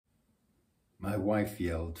My wife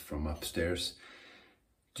yelled from upstairs,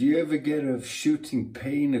 "Do you ever get a shooting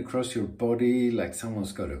pain across your body, like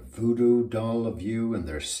someone's got a voodoo doll of you and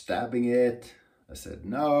they're stabbing it?" I said,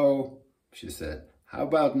 "No." She said, "How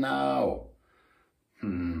about now?"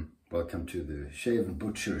 Welcome to the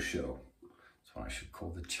Shave&Butcher show. That's what I should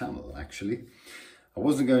call the channel, actually. I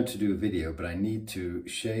wasn't going to do a video, but I need to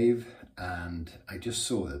shave, and I just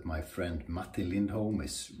saw that my friend Matti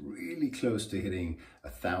is really close to hitting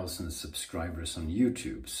 1,000 subscribers on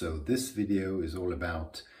YouTube. So this video is all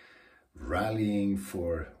about rallying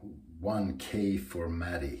for 1K for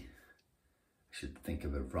Matti. I should think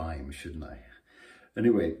of a rhyme, shouldn't I?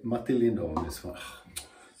 Anyway, Matti Lindholm is one.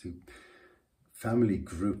 Family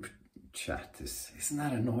group chat isn't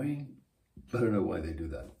that annoying? I don't know why they do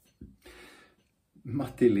that.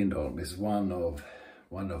 Matti Lindholm is one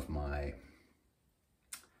of my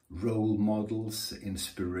role models,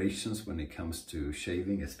 inspirations when it comes to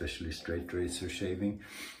shaving, especially straight razor shaving.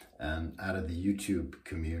 And out of the YouTube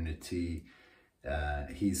community,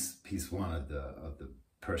 he's one of the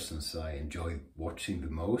persons I enjoy watching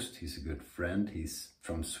the most. He's a good friend. He's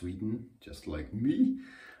from Sweden, just like me,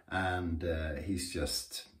 and he's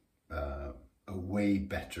just a way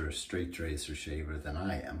better straight razor shaver than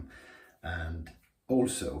I am. And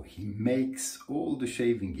also, he makes all the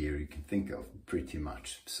shaving gear you can think of, pretty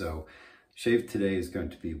much. So, Shave today is going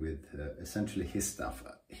to be with essentially his stuff.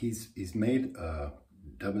 He's made a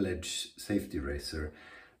double-edged safety razor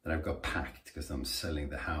that I've got packed because I'm selling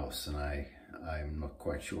the house and I'm not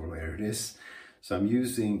quite sure where it is. So I'm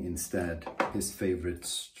using instead his favorite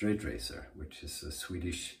straight razor, which is a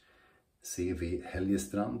Swedish CV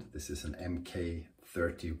Helgestrand. This is an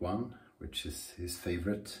MK31, which is his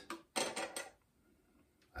favorite.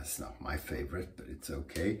 That's not my favorite, but it's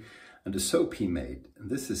okay. And the soap he made, and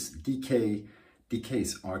this is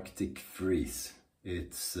DK's Arctic Freeze.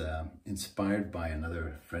 It's inspired by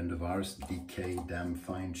another friend of ours, DK Damn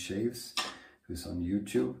Fine Shaves, who's on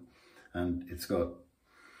YouTube. And it's got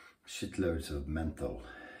shitloads of menthol,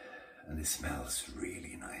 and it smells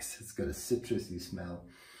really nice. It's got a citrusy smell,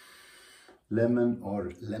 lemon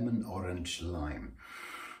orange lime.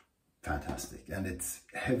 Fantastic. And it's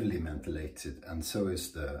heavily mentholated, and so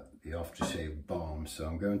is the aftershave balm. So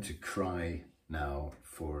I'm going to cry now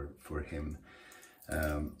for him.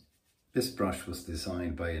 This brush was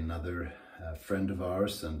designed by another friend of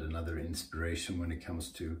ours and another inspiration when it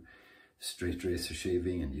comes to straight razor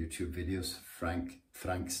shaving and YouTube videos, Frank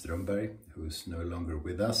Strömberg, who's no longer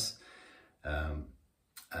with us.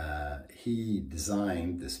 He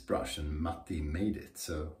designed this brush and Matti made it.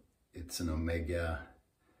 So it's an Omega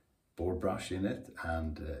bore brush in it,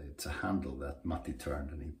 and it's a handle that Matti turned,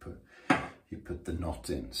 and he put the knot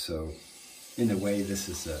in. So in a way, this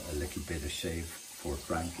is a little bit of shave for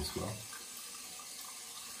Frank as well.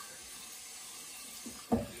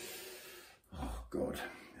 Oh God,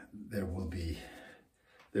 there will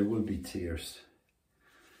be tears.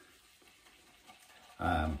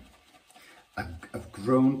 I've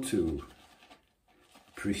grown to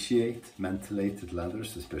appreciate mentholated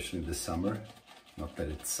leathers, especially in the summer. Not that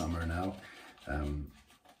it's summer now.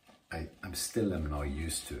 I'm still not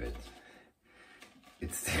used to it.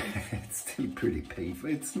 It's still pretty painful.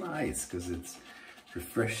 It's nice because it's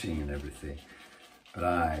refreshing and everything, but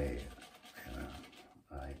I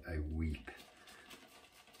weep.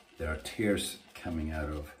 There are tears coming out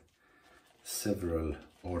of several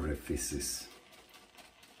orifices.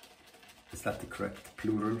 Is that the correct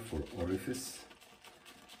plural for orifice?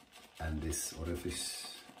 And this orifice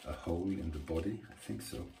a hole in the body? I think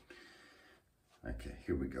so. Okay,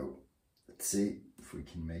 here we go. Let's see if we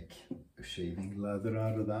can make a shaving leather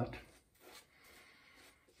out of that.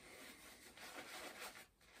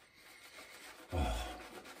 Oh,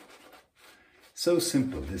 so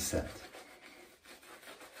simple, this set.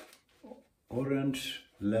 Orange,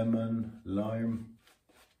 lemon, lime.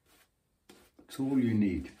 It's all you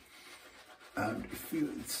need. And it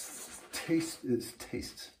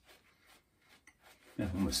tastes. It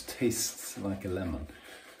almost tastes like a lemon.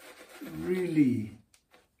 Really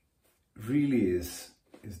is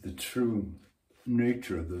the true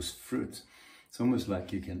nature of those fruits. It's almost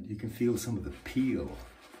like you can feel some of the peel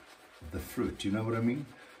of the fruit. You know what I mean?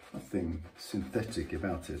 Nothing synthetic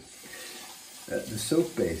about it. The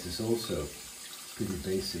soap base is also pretty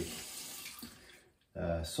basic.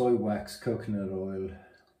 Soy wax, coconut oil,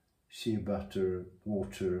 shea butter,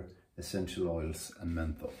 water, essential oils, and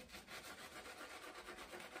menthol.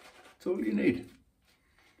 That's all you need.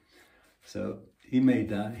 So he made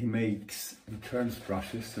that. He turns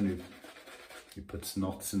brushes, and he puts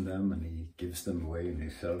knots in them, and he gives them away, and he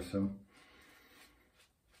sells them.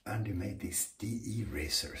 and he made these DE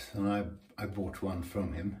razors, and I bought one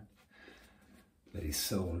from him that he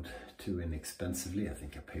sold too inexpensively. I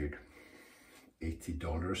think I paid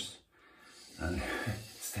 $80, and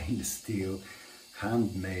stainless steel,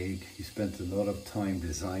 handmade. He spent a lot of time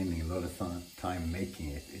designing, a lot of time making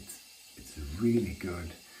it. It's really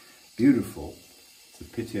good, beautiful. It's a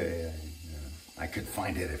pity I could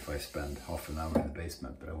find it if I spent half an hour in the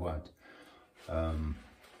basement, but I won't.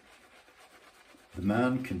 The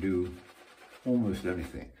man can do almost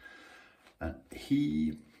everything, and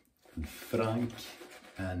he and Frank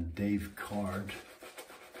and Dave Card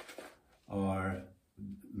are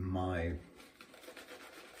my,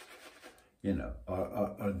 you know,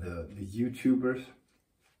 are the YouTubers,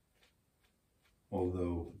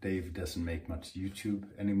 although Dave doesn't make much YouTube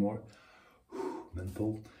anymore.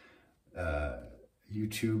 Mental.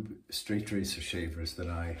 YouTube straight razor shavers that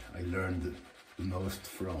I learned the most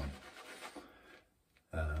from.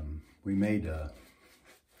 We made a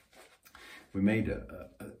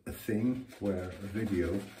thing where a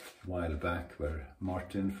video a while back where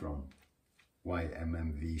Martin from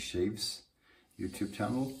YMMV Shaves YouTube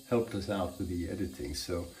channel helped us out with the editing.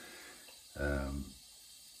 So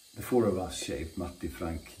the four of us shaved, Matti,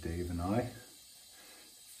 Frank, Dave and I.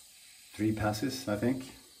 3 passes, I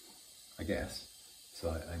think, I guess. So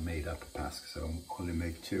I made up a pass, so I only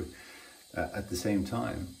make 2 at the same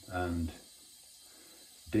time. And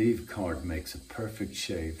Dave Card makes a perfect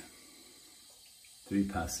shave, 3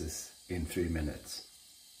 passes in 3 minutes.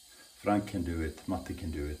 Frank can do it, Matti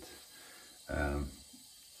can do it.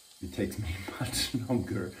 It takes me much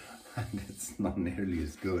longer, and it's not nearly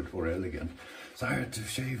as good or elegant. So I had to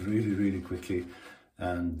shave really, really quickly,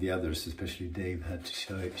 and the others, especially Dave, had to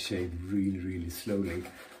shave really, really slowly.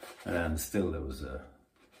 And still there was a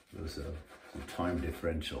time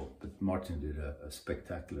differential, but Martin did a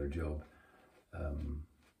spectacular job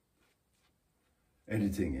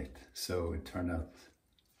editing it, so it turned out.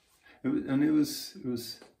 It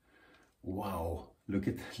was wow! Look,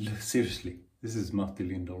 seriously, this is Matti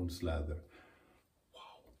Lindholm's lather.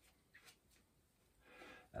 Wow!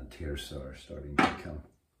 And tears are starting to come.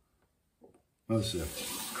 It was a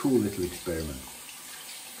cool little experiment.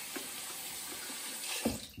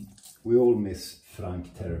 We all miss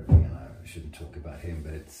Frank terribly, and I shouldn't talk about him,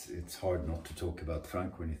 but it's hard not to talk about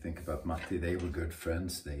Frank when you think about Matti. They were good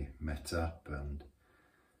friends, they met up, and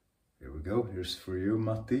here we go. Here's for you,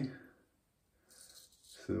 Matti.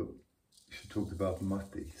 So you should talk about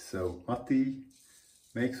Matti. So Matti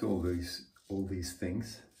makes all these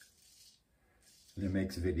things, and he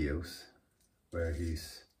makes videos where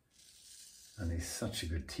he's such a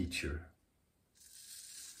good teacher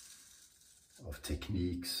of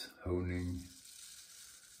techniques, honing,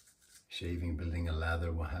 shaving, building a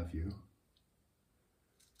lather, what have you.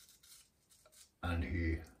 And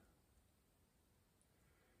he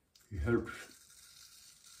helps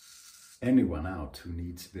anyone out who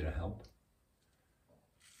needs a bit of help.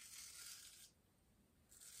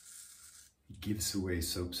 He gives away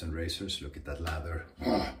soaps and razors. Look at that lather.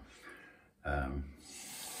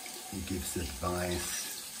 He gives advice.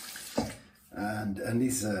 And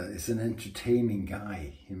he's an entertaining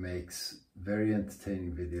guy. He makes very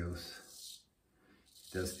entertaining videos.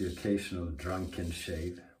 He does the occasional drunken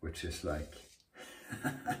shave, which is like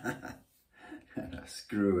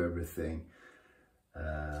screw everything.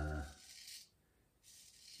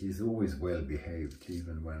 He's always well behaved,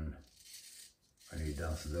 even when he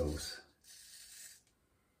does those.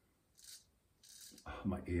 Oh,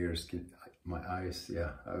 my ears, my eyes,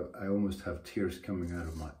 yeah, I almost have tears coming out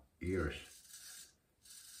of my ears.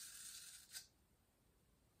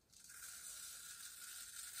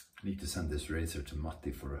 I need to send this razor to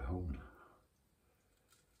Matti for a home.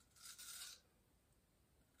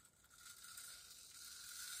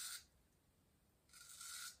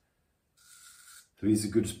 So he's a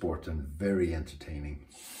good sport and very entertaining.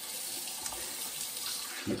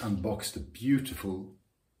 He unboxed a beautiful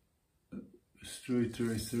straight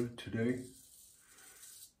razor today.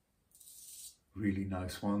 Really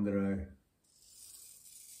nice one that I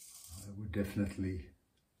would definitely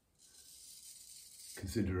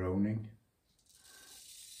consider owning.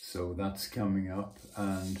 So that's coming up,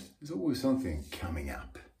 and there's always something coming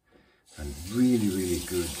up, and really, really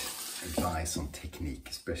good advice on technique,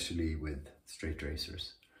 especially with straight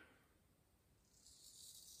razors.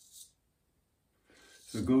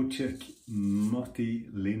 So go check Matti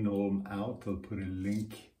Lindholm out. I'll put a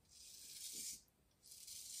link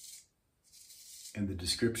in the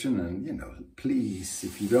description, and you know, please,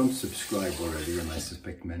 if you don't subscribe already, and I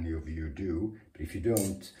suspect many of you do, but if you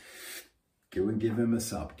don't, go and give him a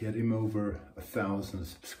sub. Get him over 1,000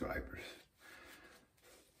 subscribers.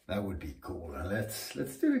 That would be cool. And let's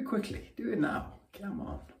do it quickly. Do it now. Come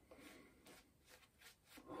on.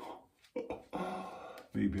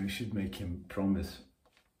 Maybe I should make him promise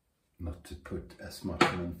not to put as much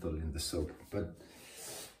menthol in the soap, but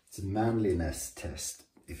it's a manliness test.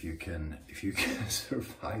 If you can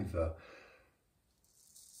survive a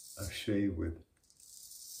shave with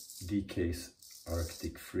DK's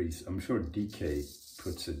Arctic Freeze. I'm sure DK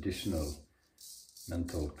puts additional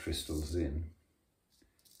menthol crystals in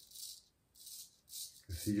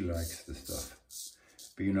because he likes the stuff.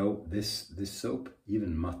 But you know, this soap,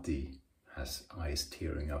 even Matti has eyes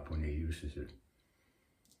tearing up when he uses it.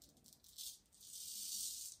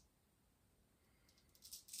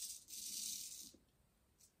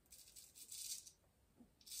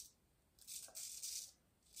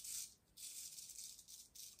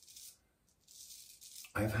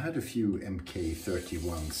 I've had a few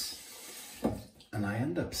MK31s and I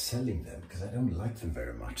end up selling them because I don't like them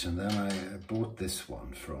very much. And then I bought this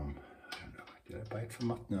one from, I don't know, did I buy it from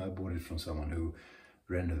Matti? No, I bought it from someone who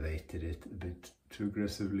renovated it a bit too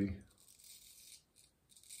aggressively.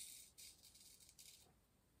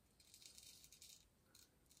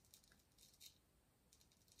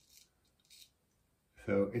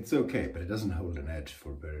 So it's okay, but it doesn't hold an edge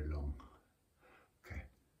for very long. Okay.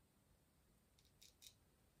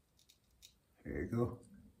 Here you go.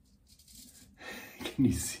 Can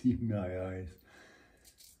you see my eyes?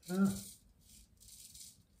 Ah.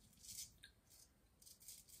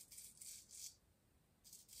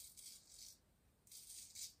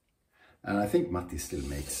 And I think Matti still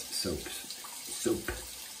makes soap.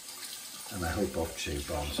 And I hope off-shave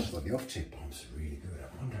bombs as well. The off-shave bombs are really good.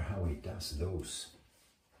 I wonder how he does those.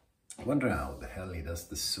 I wonder how the hell he does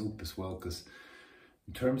the soap as well, because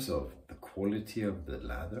in terms of the quality of the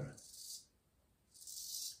lather,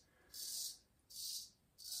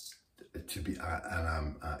 to be,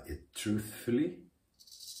 truthfully,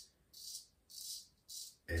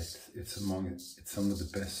 it's some of the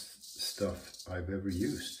best stuff I've ever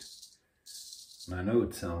used. And I know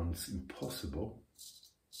it sounds impossible,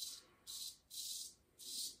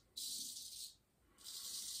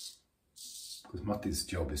 because Matti's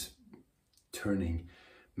job is turning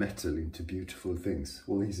metal into beautiful things.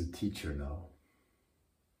 Well, he's a teacher now.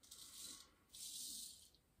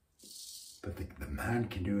 But the man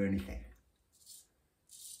can do anything.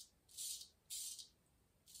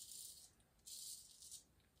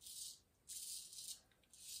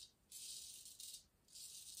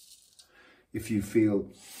 If you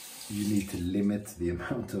feel you need to limit the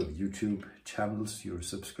amount of YouTube channels you're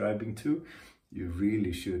subscribing to, you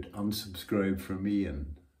really should unsubscribe from me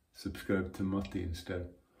and subscribe to Matti instead.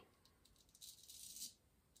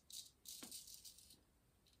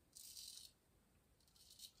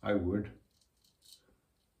 I would.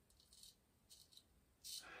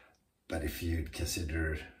 But if you'd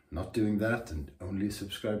consider not doing that and only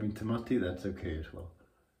subscribing to Matti, that's okay as well.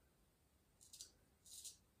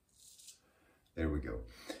 There we go.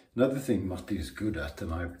 Another thing Matti is good at,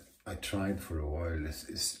 and I tried for a while,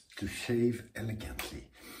 is to shave elegantly.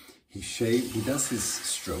 He does his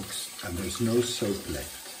strokes and there's no soap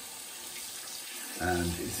left. And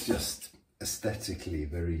it's just aesthetically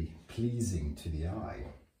very pleasing to the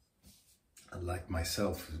eye. Unlike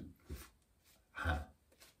myself, who have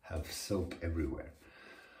soap everywhere.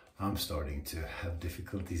 I'm starting to have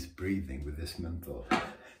difficulties breathing with this menthol.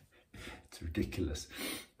 It's ridiculous.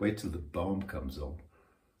 Wait till the balm comes on.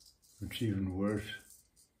 It's even worse.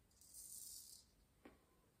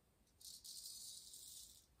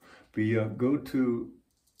 But yeah, go to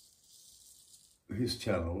his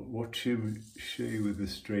channel, watch him shave with a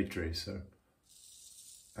straight razor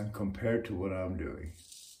and compare to what I'm doing.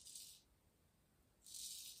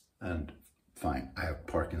 And fine, I have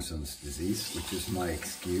Parkinson's disease, which is my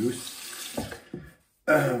excuse.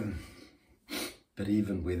 But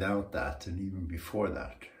even without that, and even before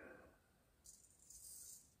that,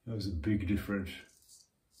 there was a big difference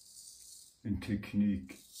in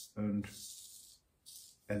technique and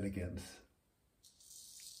elegance.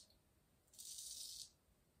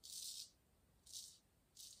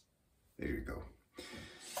 There you go.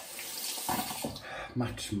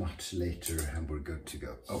 Much later and we're good to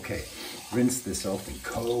go. Okay, rinse this off in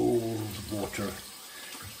cold water,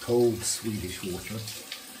 cold Swedish water.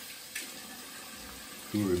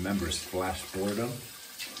 Who remembers Flash boredom?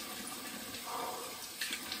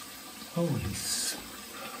 Holy,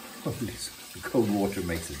 the cold water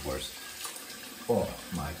makes it worse. Oh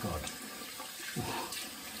my God.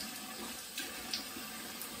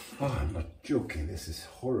 Oh, I'm not joking, this is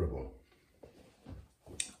horrible.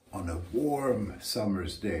 On a warm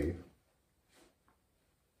summer's day,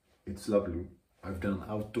 it's lovely. I've done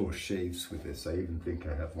outdoor shaves with this. I even think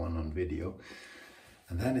I have one on video.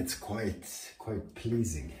 And then it's quite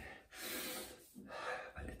pleasing.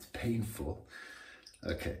 But it's painful.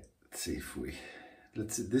 Okay, let's see if we...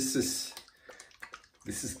 This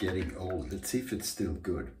is getting old. Let's see if it's still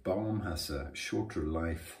good. Balm has a shorter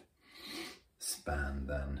life span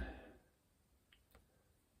than...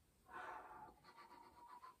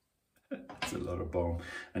 That's a lot of balm.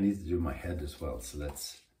 I need to do my head as well, so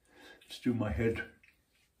let's do my head.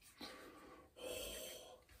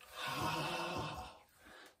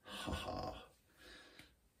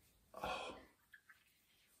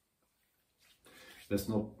 Let's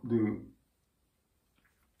not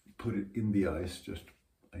put it in the eyes, just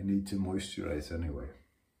I need to moisturize anyway.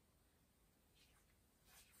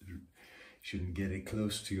 Shouldn't get it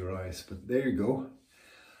close to your eyes, but there you go.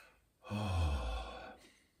 Oh.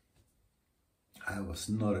 That was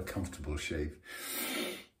not a comfortable shave.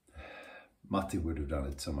 Matti would have done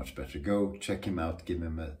it so much better. Go check him out, give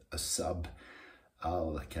him a sub.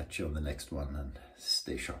 I'll catch you on the next one and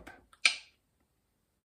stay sharp.